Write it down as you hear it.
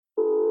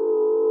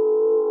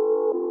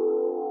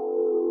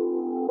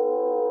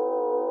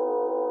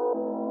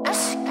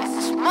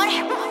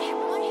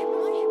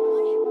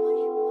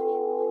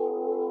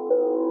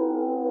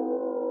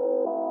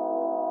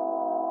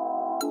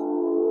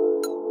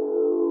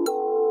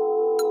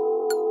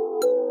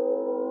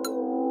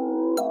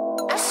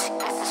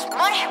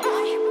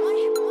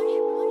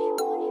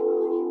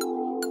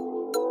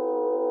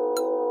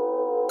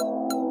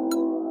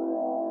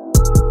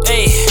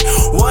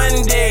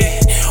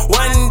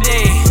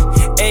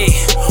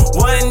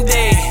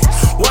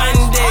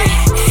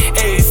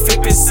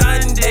Flipping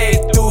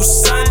Sunday through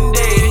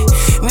Sunday.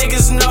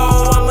 Niggas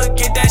know I'ma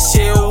get that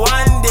shit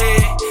one day.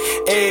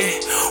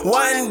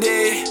 One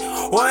day,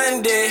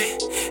 one day,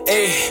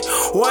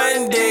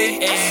 one day,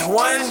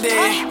 one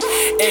day.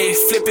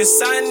 Flipping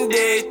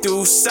Sunday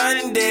through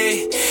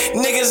Sunday.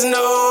 Niggas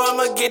know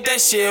I'ma get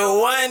that shit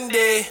one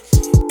day.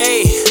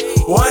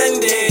 One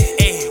day,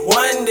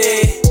 one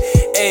day.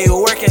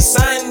 Working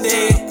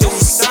Sunday through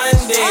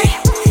Sunday.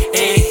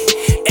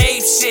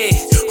 Ape shit,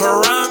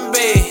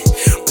 Harambe.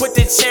 Put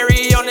the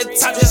cherry on the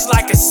top just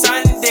like a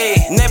sundae.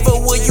 Never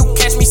will you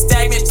catch me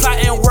stagnant,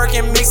 plotting,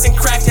 working, mixing,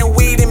 crafting,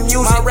 weed and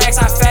music. My racks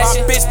high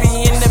fashion, bitch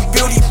be in the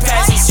beauty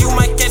pageants. You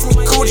might catch me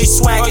Gucci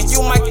swag, or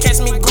you might catch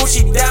me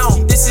Gucci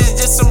down. This is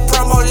just some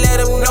promo, let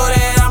them know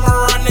that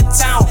I'ma run the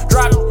town.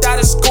 Dropped out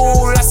of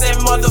school, I said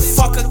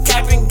motherfucker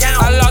cap and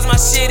gown. I lost my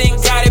shit and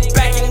got it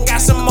back and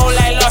got some more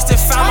like lost and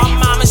found.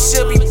 My mama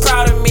should be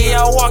proud of me.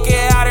 I walk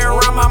it out and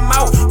run my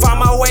mouth. Find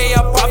my way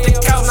up off the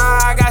couch, now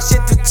I got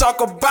shit to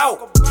talk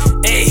about.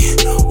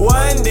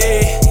 One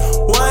day,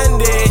 one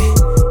day,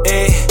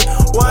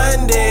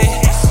 one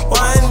day,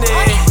 one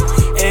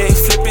day,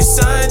 flipping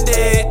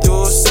Sunday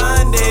through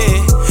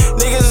Sunday.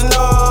 Niggas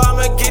know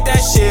I'ma get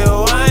that shit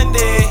one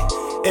day,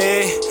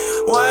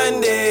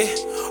 one day,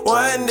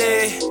 one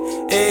day,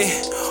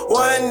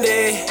 one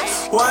day,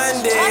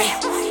 one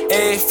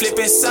day,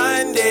 flipping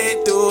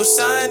Sunday through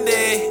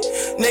Sunday.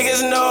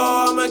 Niggas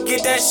know I'ma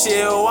get that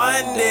shit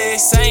one day.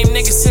 Same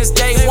niggas since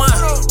day one.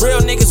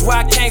 Real niggas where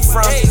I came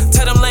from.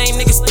 Tell them lame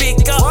niggas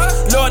speak up.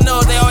 Lord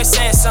knows they always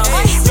saying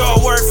something. Your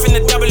worth in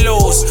the double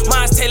O's.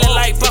 Mine's tailing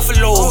like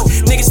buffalo.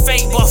 Niggas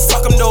fake, but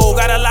fuck them though.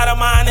 Got a lot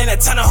of mine and a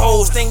ton of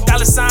hoes. Think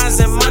dollar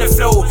signs and money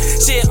flow.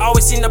 Shit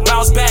always seem to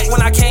bounce back when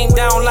I came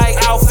down like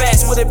out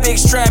fast with a big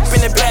strap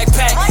in the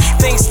backpack.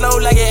 Think slow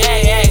like an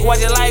act.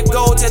 Watch your life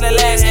go to the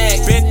last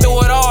act. Been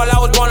through it all, I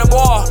was born to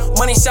ball.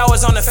 Money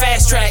showers on the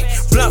fast track.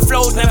 Blunt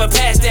flows never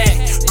past that.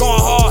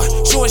 Going hard,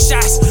 shooting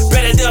shots,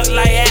 better duck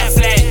like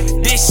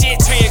Affleck. This shit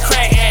turn your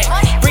crack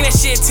act. Bring that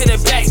shit to the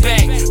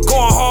backpack.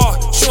 Going hard,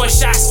 shooting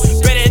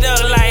shots, better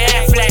duck like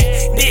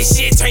Affleck. This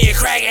shit turn your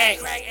crack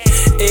act.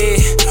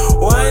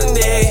 One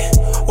day,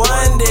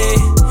 one day,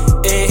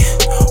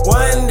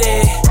 one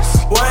day,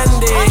 one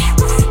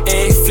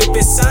day,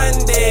 flipping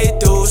Sunday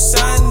through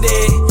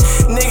Sunday.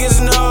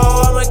 Niggas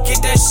know I'ma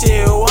get that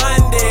shit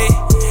one day,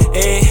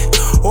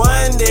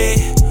 one day,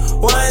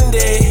 one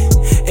day,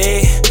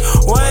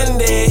 one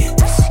day,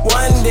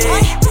 one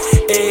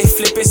day,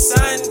 flipping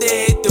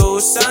Sunday through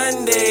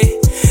Sunday.